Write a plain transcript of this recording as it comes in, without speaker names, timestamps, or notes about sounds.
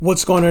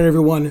What's going on,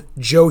 everyone?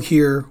 Joe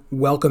here.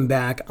 Welcome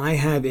back. I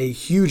have a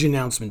huge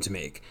announcement to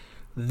make.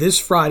 This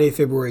Friday,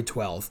 February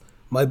 12th,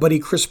 my buddy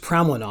Chris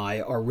Praml and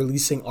I are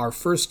releasing our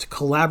first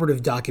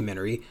collaborative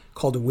documentary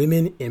called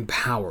Women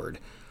Empowered.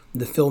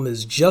 The film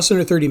is just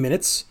under 30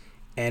 minutes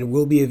and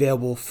will be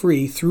available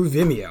free through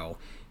Vimeo.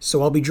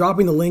 So I'll be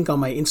dropping the link on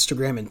my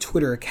Instagram and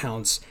Twitter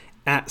accounts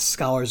at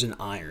Scholars in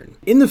Iron.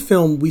 In the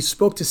film, we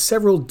spoke to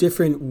several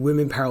different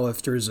women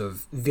powerlifters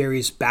of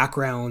various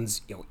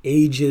backgrounds,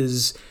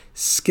 ages,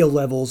 skill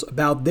levels,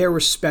 about their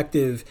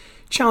respective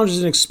challenges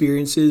and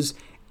experiences,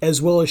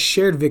 as well as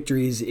shared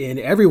victories in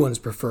everyone's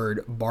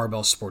preferred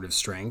barbell sport of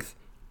strength,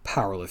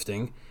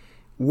 powerlifting.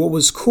 What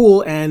was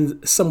cool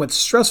and somewhat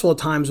stressful at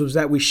times was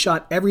that we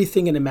shot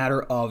everything in a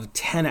matter of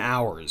 10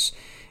 hours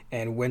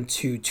and went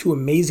to two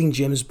amazing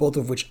gyms, both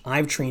of which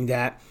I've trained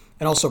at,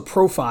 and also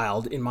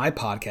profiled in my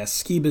podcast,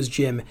 Skiba's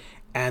Gym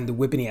and the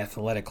Whippany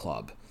Athletic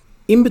Club.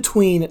 In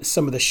between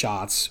some of the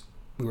shots,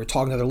 we were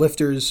talking to other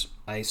lifters,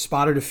 I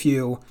spotted a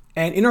few,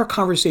 and in our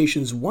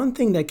conversations, one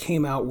thing that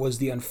came out was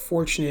the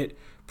unfortunate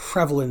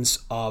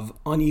prevalence of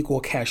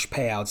unequal cash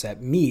payouts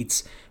at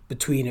meets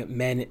between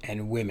men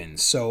and women.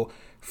 So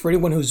for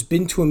anyone who's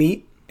been to a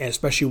meet, and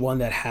especially one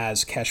that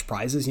has cash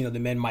prizes, the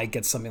men might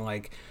get something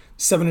like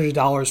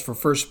 $700 for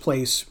first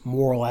place,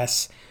 more or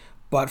less.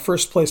 But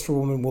first place for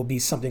women will be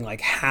something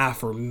like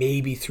half or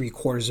maybe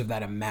 3/4 of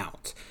that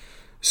amount.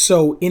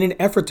 So in an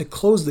effort to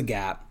close the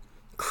gap,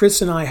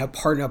 Chris and I have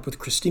partnered up with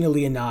Christina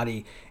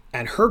Leonati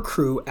and her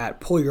crew at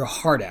Pull Your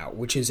Heart Out,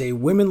 which is a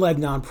women-led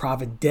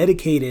nonprofit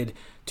dedicated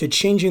to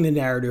changing the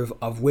narrative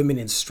of women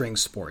in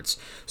strength sports.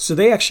 So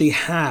they actually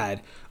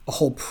had a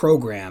whole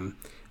program,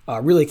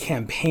 really a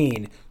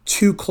campaign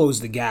to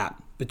close the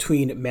gap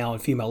between male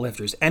and female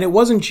lifters. And it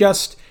wasn't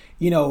just,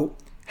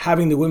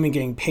 having the women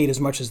getting paid as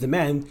much as the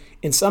men.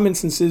 In some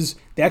instances,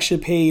 they actually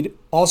paid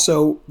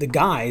also the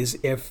guys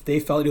if they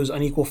felt it was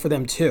unequal for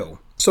them too.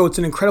 So it's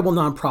an incredible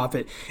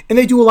nonprofit, and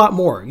they do a lot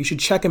more. You should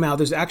check them out.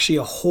 There's actually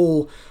a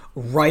whole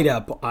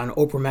write-up on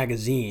Oprah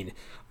Magazine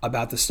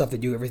about the stuff they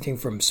do, everything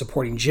from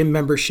supporting gym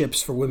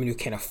memberships for women who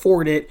can't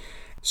afford it.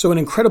 So an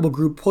incredible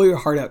group. Pull Your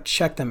Heart Out.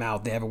 Check them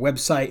out. They have a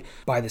website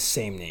by the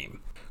same name.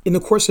 In the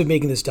course of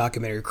making this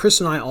documentary, Chris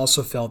and I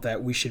also felt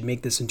that we should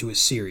make this into a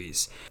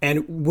series.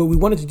 And what we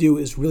wanted to do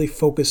is really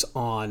focus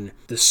on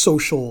the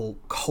social,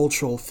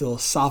 cultural,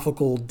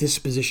 philosophical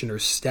disposition or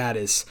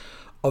status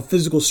of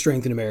physical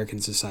strength in American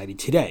society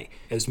today.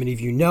 As many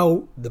of you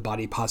know, the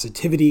body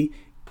positivity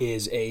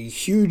is a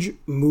huge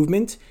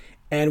movement,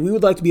 and we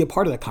would like to be a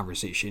part of that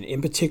conversation.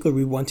 In particular,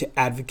 we want to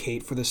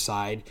advocate for the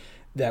side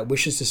that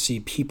wishes to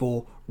see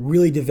people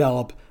really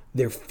develop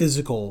their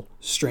physical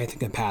strength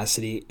and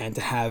capacity and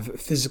to have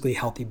physically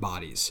healthy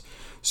bodies.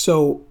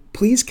 So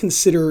please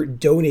consider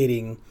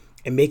donating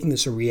and making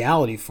this a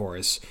reality for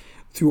us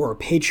through our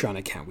Patreon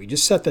account. We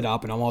just set that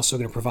up, and I'm also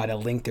going to provide a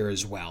link there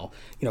as well.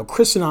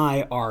 Chris and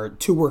I are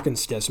two working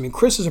stiffs.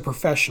 Chris is a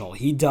professional.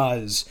 He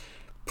does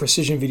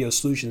Precision Video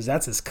Solutions.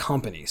 That's his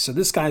company. So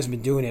this guy's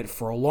been doing it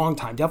for a long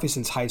time, definitely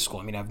since high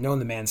school. I've known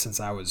the man since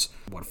I was,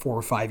 4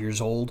 or 5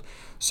 years old.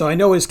 So I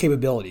know his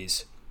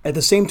capabilities. At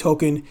the same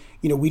token,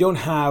 we don't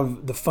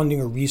have the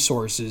funding or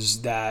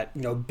resources that,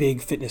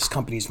 big fitness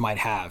companies might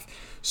have.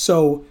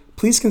 So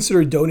please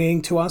consider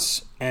donating to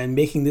us and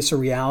making this a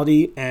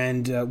reality.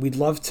 And we'd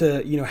love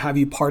to, have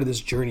you part of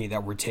this journey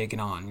that we're taking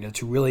on,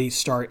 to really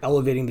start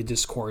elevating the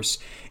discourse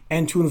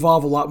and to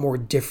involve a lot more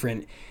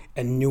different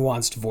and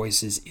nuanced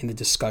voices in the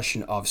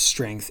discussion of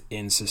strength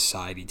in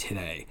society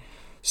today.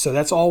 So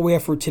that's all we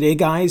have for today,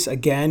 guys.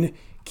 Again,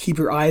 keep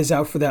your eyes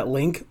out for that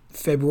link.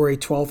 February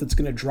 12th, it's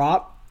going to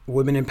drop.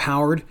 Women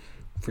Empowered.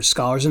 For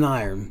Scholars in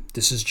Iron,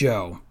 this is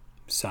Joe,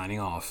 signing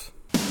off.